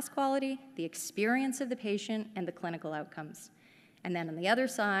process quality, the experience of the patient, and the clinical outcomes. And then on the other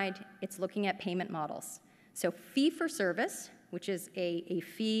side, it's looking at payment models. So fee for service, which is a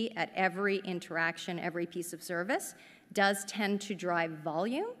fee at every interaction, every piece of service, does tend to drive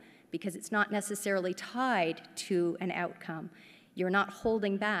volume, because it's not necessarily tied to an outcome. You're not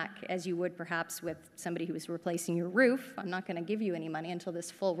holding back, as you would perhaps with somebody who is replacing your roof. I'm not going to give you any money until this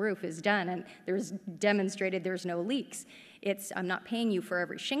full roof is done and there's demonstrated there's no leaks. I'm not paying you for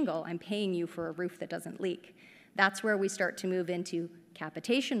every shingle, I'm paying you for a roof that doesn't leak. That's where we start to move into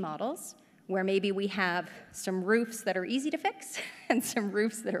capitation models, where maybe we have some roofs that are easy to fix and some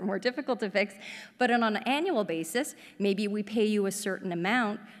roofs that are more difficult to fix, but on an annual basis, maybe we pay you a certain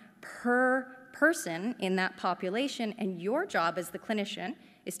amount per person in that population, and your job as the clinician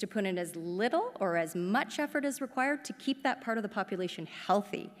is to put in as little or as much effort as required to keep that part of the population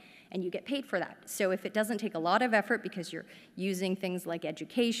healthy, and you get paid for that. So if it doesn't take a lot of effort because you're using things like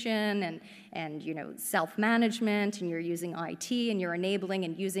education and you know, self-management, and you're using IT, and you're enabling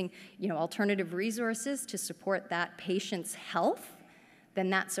and using, you know, alternative resources to support that patient's health, then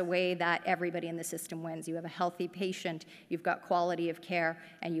that's a way that everybody in the system wins. You have a healthy patient, you've got quality of care,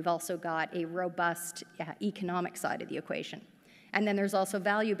 and you've also got a robust economic side of the equation. And then there's also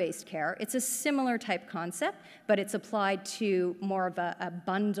value-based care. It's a similar type concept, but it's applied to more of a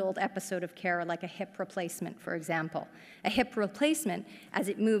bundled episode of care, like a hip replacement, for example. A hip replacement, as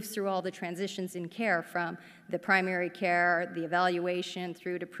it moves through all the transitions in care, from the primary care, the evaluation,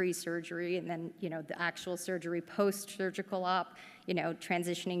 through to pre-surgery, and then, you know, the actual surgery, post-surgical op, you know,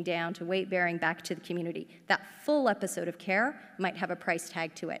 transitioning down to weight-bearing, back to the community. That full episode of care might have a price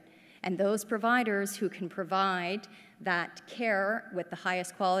tag to it. And those providers who can provide that care with the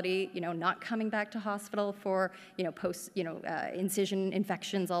highest quality, you know, not coming back to hospital for, you know, incision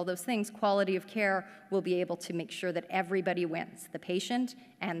infections, all those things, quality of care will be able to make sure that everybody wins, the patient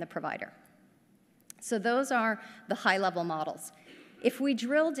and the provider. So those are the high-level models. If we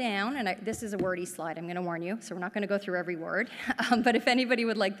drill down, and this is a wordy slide, I'm going to warn you, so we're not going to go through every word, but if anybody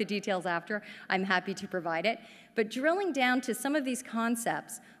would like the details after, I'm happy to provide it. But drilling down to some of these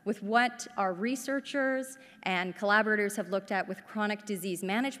concepts with what our researchers and collaborators have looked at with chronic disease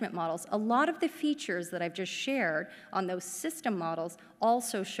management models, a lot of the features that I've just shared on those system models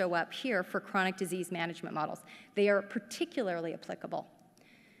also show up here for chronic disease management models. They are particularly applicable.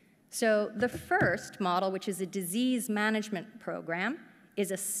 So the first model, which is a disease management program,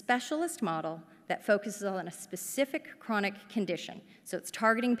 is a specialist model that focuses on a specific chronic condition. So it's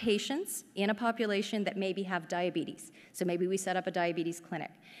targeting patients in a population that maybe have diabetes. So maybe we set up a diabetes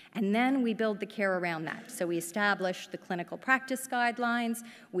clinic. And then we build the care around that. So we establish the clinical practice guidelines.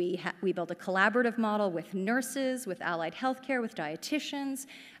 We build a collaborative model with nurses, with allied healthcare, with dietitians,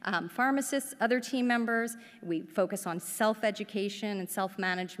 pharmacists, other team members. We focus on self-education and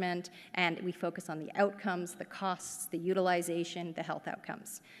self-management, and we focus on the outcomes, the costs, the utilization, the health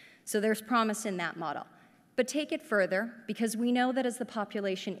outcomes. So there's promise in that model. But take it further, because we know that as the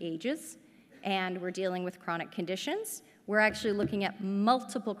population ages and we're dealing with chronic conditions, we're actually looking at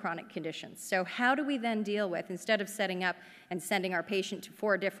multiple chronic conditions. So how do we then deal with, instead of setting up and sending our patient to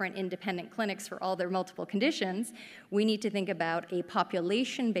 4 different independent clinics for all their multiple conditions, we need to think about a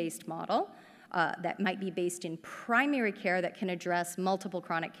population-based model that might be based in primary care that can address multiple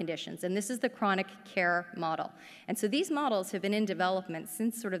chronic conditions. And this is the chronic care model. And so these models have been in development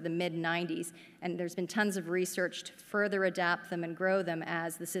since sort of the mid-90s, and there's been tons of research to further adapt them and grow them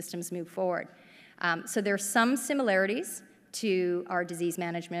as the systems move forward. So there are some similarities to our disease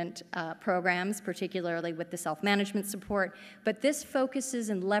management programs, particularly with the self-management support, but this focuses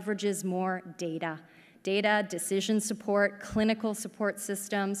and leverages more data. Data, decision support, clinical support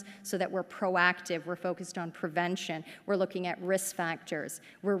systems, so that we're proactive, we're focused on prevention, we're looking at risk factors,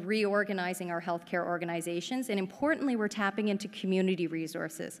 we're reorganizing our healthcare organizations, and importantly, we're tapping into community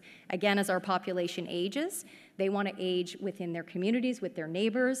resources. Again, as our population ages, they want to age within their communities, with their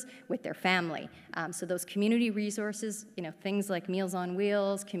neighbors, with their family. So those community resources, things like Meals on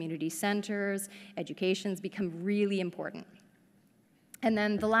Wheels, community centers, educations become really important. And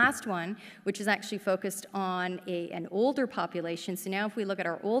then the last one, which is actually focused on an older population. So now if we look at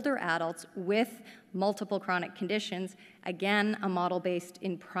our older adults with multiple chronic conditions, again, a model based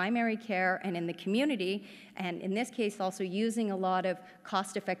in primary care and in the community, and in this case also using a lot of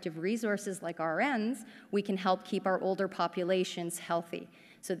cost-effective resources like RNs, we can help keep our older populations healthy.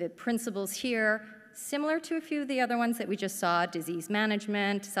 So the principles here, similar to a few of the other ones that we just saw, disease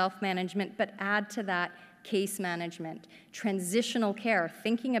management, self-management, but add to that case management, transitional care,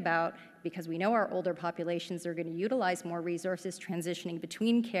 thinking about, because we know our older populations are going to utilize more resources transitioning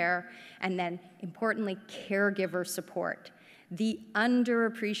between care, and then importantly, caregiver support. The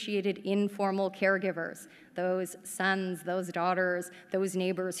underappreciated informal caregivers, those sons, those daughters, those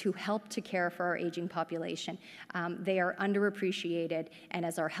neighbors who help to care for our aging population. They are underappreciated, and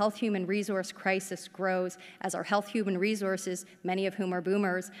as our health human resource crisis grows, as our health human resources, many of whom are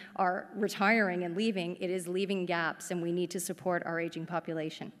boomers, are retiring and leaving, it is leaving gaps, and we need to support our aging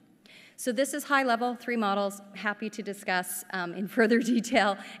population. So this is high level, 3 models, happy to discuss in further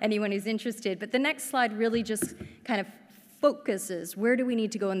detail, anyone who's interested. But the next slide really just kind of focuses where do we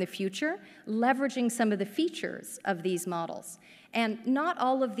need to go in the future, leveraging some of the features of these models. And not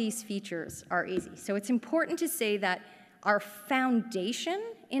all of these features are easy. So it's important to say that our foundation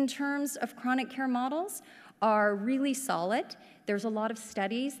in terms of chronic care models are really solid. There's a lot of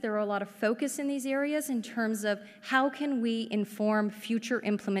studies, there are a lot of focus in these areas in terms of how can we inform future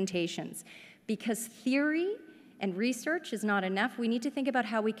implementations. Because theory and research is not enough, we need to think about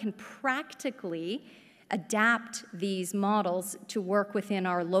how we can practically adapt these models to work within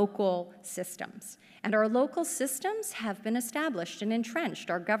our local systems. And our local systems have been established and entrenched.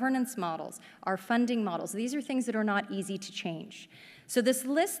 Our governance models, our funding models, these are things that are not easy to change. So this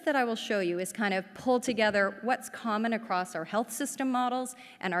list that I will show you is kind of pulled together what's common across our health system models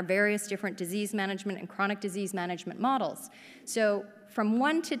and our various different disease management and chronic disease management models. So from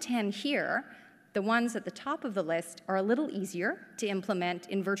 1 to 10 here, the ones at the top of the list are a little easier to implement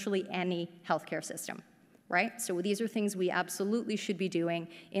in virtually any healthcare system. Right? So these are things we absolutely should be doing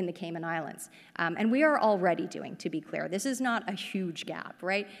in the Cayman Islands. And we are already doing, to be clear. This is not a huge gap,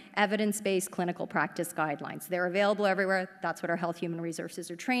 right? Evidence-based clinical practice guidelines. They're available everywhere. That's what our health human resources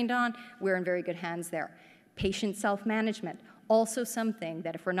are trained on. We're in very good hands there. Patient self-management, also something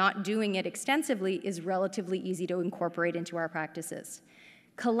that if we're not doing it extensively is relatively easy to incorporate into our practices.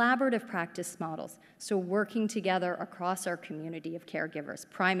 Collaborative practice models, so working together across our community of caregivers,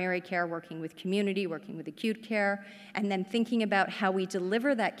 primary care, working with community, working with acute care, and then thinking about how we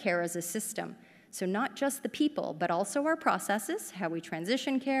deliver that care as a system. So not just the people, but also our processes, how we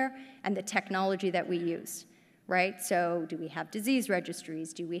transition care, and the technology that we use, right? So do we have disease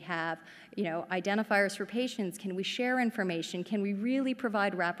registries? Do we have, identifiers for patients? Can we share information? Can we really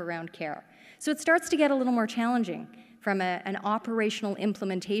provide wraparound care? So it starts to get a little more challenging from an operational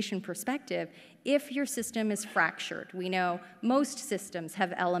implementation perspective if your system is fractured. We know most systems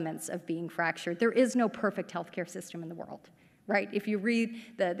have elements of being fractured. There is no perfect healthcare system in the world, right? If you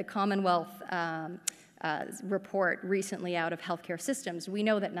read the Commonwealth report recently out of healthcare systems, we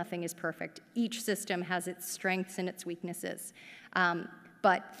know that nothing is perfect. Each system has its strengths and its weaknesses.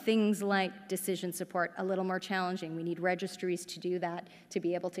 But things like decision support, a little more challenging. We need registries to do that, to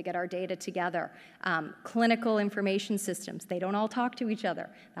be able to get our data together. Clinical information systems, they don't all talk to each other.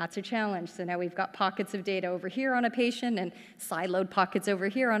 That's a challenge. So now we've got pockets of data over here on a patient and siloed pockets over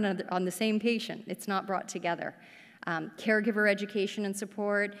here on the same patient. It's not brought together. Caregiver education and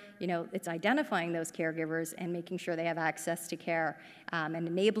support, it's identifying those caregivers and making sure they have access to care and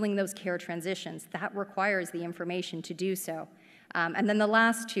enabling those care transitions. That requires the information to do so. And then the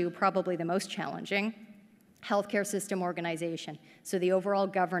last two, probably the most challenging, healthcare system organization. So the overall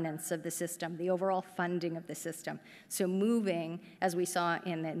governance of the system, the overall funding of the system. So moving, as we saw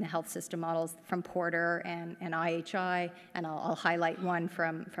in the health system models from Porter and IHI, and I'll highlight one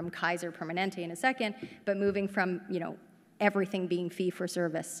from Kaiser Permanente in a second, but moving from everything being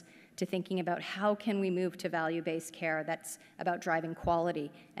fee-for-service to thinking about how can we move to value-based care that's about driving quality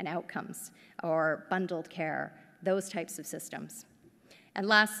and outcomes, or bundled care, those types of systems. And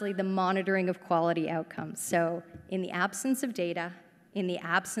lastly, the monitoring of quality outcomes. So in the absence of data, in the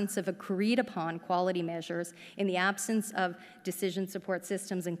absence of agreed upon quality measures, in the absence of decision support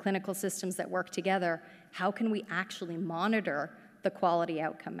systems and clinical systems that work together, how can we actually monitor the quality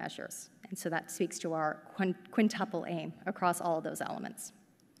outcome measures? And so that speaks to our quintuple aim across all of those elements.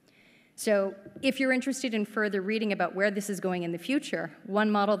 So if you're interested in further reading about where this is going in the future, one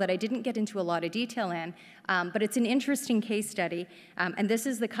model that I didn't get into a lot of detail in, but it's an interesting case study, and this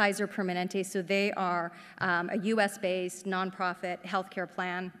is the Kaiser Permanente. So they are a US-based nonprofit healthcare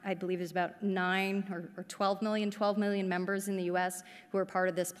plan. I believe there's about 9 or 12 million members in the US who are part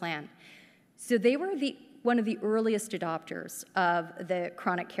of this plan. So they were one of the earliest adopters of the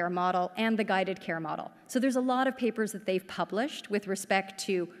chronic care model and the guided care model. So there's a lot of papers that they've published with respect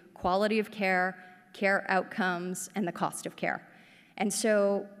to quality of care, care outcomes, and the cost of care. And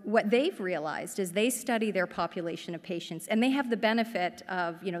so what they've realized is they study their population of patients, and they have the benefit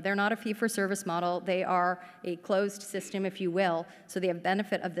of, they're not a fee-for-service model, they are a closed system, if you will, so they have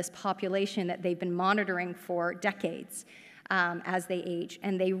benefit of this population that they've been monitoring for decades as they age.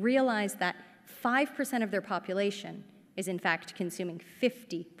 And they realize that 5% of their population is in fact consuming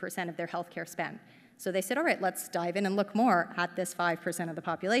 50% of their healthcare spend. So they said, all right, let's dive in and look more at this 5% of the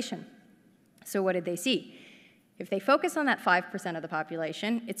population. So what did they see? If they focus on that 5% of the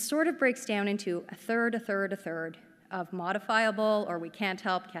population, it sort of breaks down into a third of modifiable, or we can't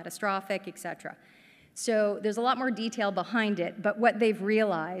help, catastrophic, et cetera. So there's a lot more detail behind it, but what they've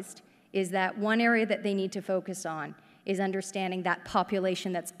realized is that one area that they need to focus on is understanding that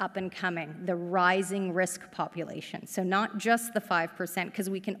population that's up and coming, the rising risk population. So not just the 5%,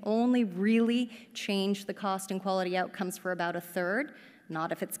 because we can only really change the cost and quality outcomes for about a third,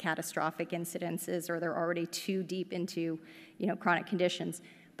 not if it's catastrophic incidences or they're already too deep into chronic conditions,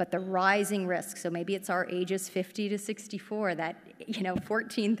 but the rising risk. So maybe it's our ages 50 to 64, that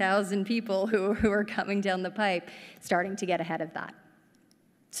 14,000 people who are coming down the pipe, starting to get ahead of that.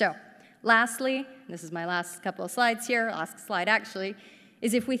 So lastly, this is my last couple of slides here, last slide actually,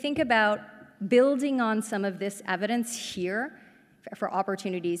 is if we think about building on some of this evidence here for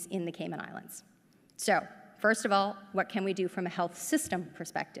opportunities in the Cayman Islands. So, first of all, what can we do from a health system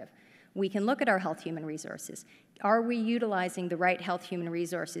perspective? We can look at our health human resources. Are we utilizing the right health human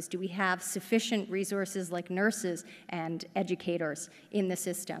resources? Do we have sufficient resources like nurses and educators in the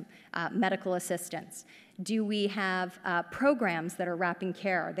system, medical assistants? Do we have programs that are wrapping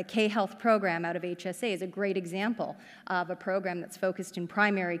care? The K-Health program out of HSA is a great example of a program that's focused in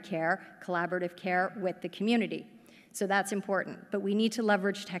primary care, collaborative care with the community. So that's important, but we need to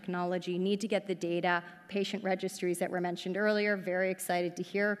leverage technology, need to get the data, patient registries that were mentioned earlier, very excited to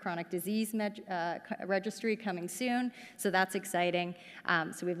hear chronic disease registry coming soon, so that's exciting.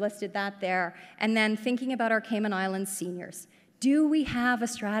 So we've listed that there. And then thinking about our Cayman Islands seniors. Do we have a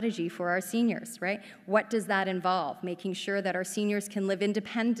strategy for our seniors, right? What does that involve? Making sure that our seniors can live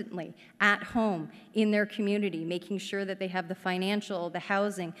independently, at home, in their community, making sure that they have the financial, the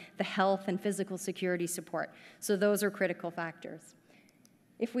housing, the health and physical security support. So those are critical factors.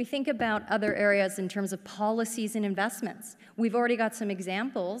 If we think about other areas in terms of policies and investments, we've already got some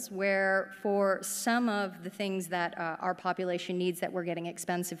examples where for some of the things that our population needs that we're getting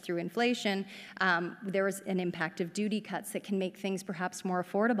expensive through inflation, there is an impact of duty cuts that can make things perhaps more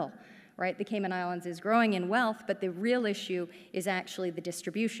affordable. Right? The Cayman Islands is growing in wealth, but the real issue is actually the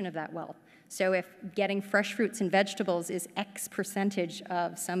distribution of that wealth. So if getting fresh fruits and vegetables is X percentage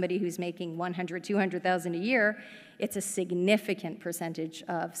of somebody who's making $100,000, $200,000 a year, it's a significant percentage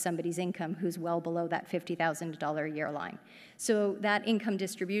of somebody's income who's well below that $50,000 a year line. So that income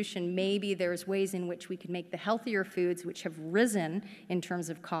distribution, maybe there's ways in which we could make the healthier foods, which have risen in terms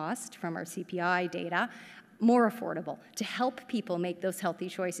of cost from our CPI data, more affordable, to help people make those healthy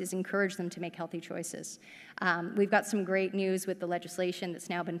choices, encourage them to make healthy choices. We've got some great news with the legislation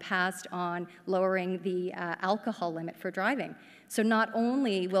that's now been passed on lowering the alcohol limit for driving. So not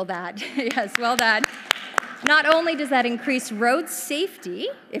only will that, yes, well done. Not only does that increase road safety,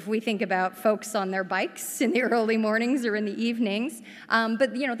 if we think about folks on their bikes in the early mornings or in the evenings,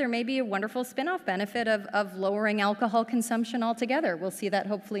 but there may be a wonderful spin-off benefit of lowering alcohol consumption altogether. We'll see that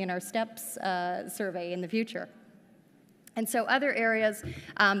hopefully in our STEPS survey in the future. And so other areas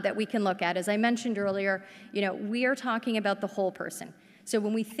that we can look at, as I mentioned earlier, we are talking about the whole person. So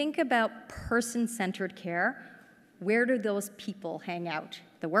when we think about person-centered care, where do those people hang out?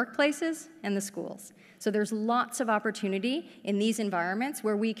 The workplaces and the schools. So there's lots of opportunity in these environments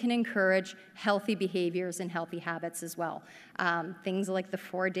where we can encourage healthy behaviors and healthy habits as well. Things like the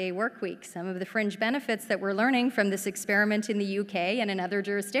 4-day work week, some of the fringe benefits that we're learning from this experiment in the UK and in other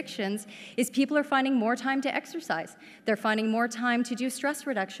jurisdictions is people are finding more time to exercise. They're finding more time to do stress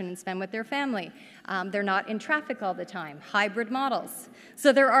reduction and spend with their family. They're not in traffic all the time, hybrid models.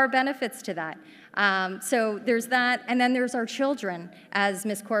 So there are benefits to that. So there's that, and then there's our children, as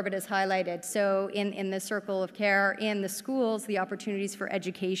Ms. Corbett has highlighted. So in the circle of care, in the schools, the opportunities for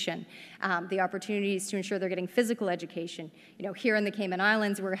education, the opportunities to ensure they're getting physical education. Here in the Cayman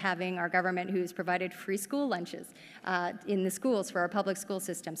Islands, we're having our government who's provided free school lunches in the schools for our public school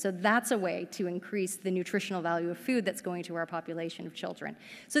system. So that's a way to increase the nutritional value of food that's going to our population of children.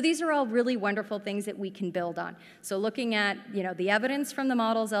 So these are all really wonderful things that we can build on. So looking at, the evidence from the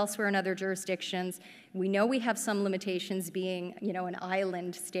models elsewhere in other jurisdictions, we know we have some limitations being, an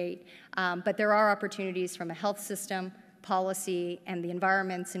island state, but there are opportunities from a health system, policy, and the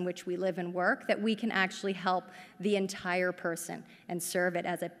environments in which we live and work that we can actually help the entire person and serve it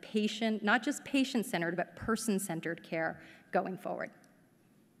as a patient, not just patient-centered, but person-centered care going forward.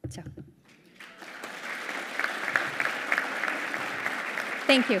 So,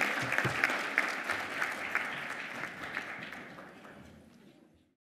 thank you.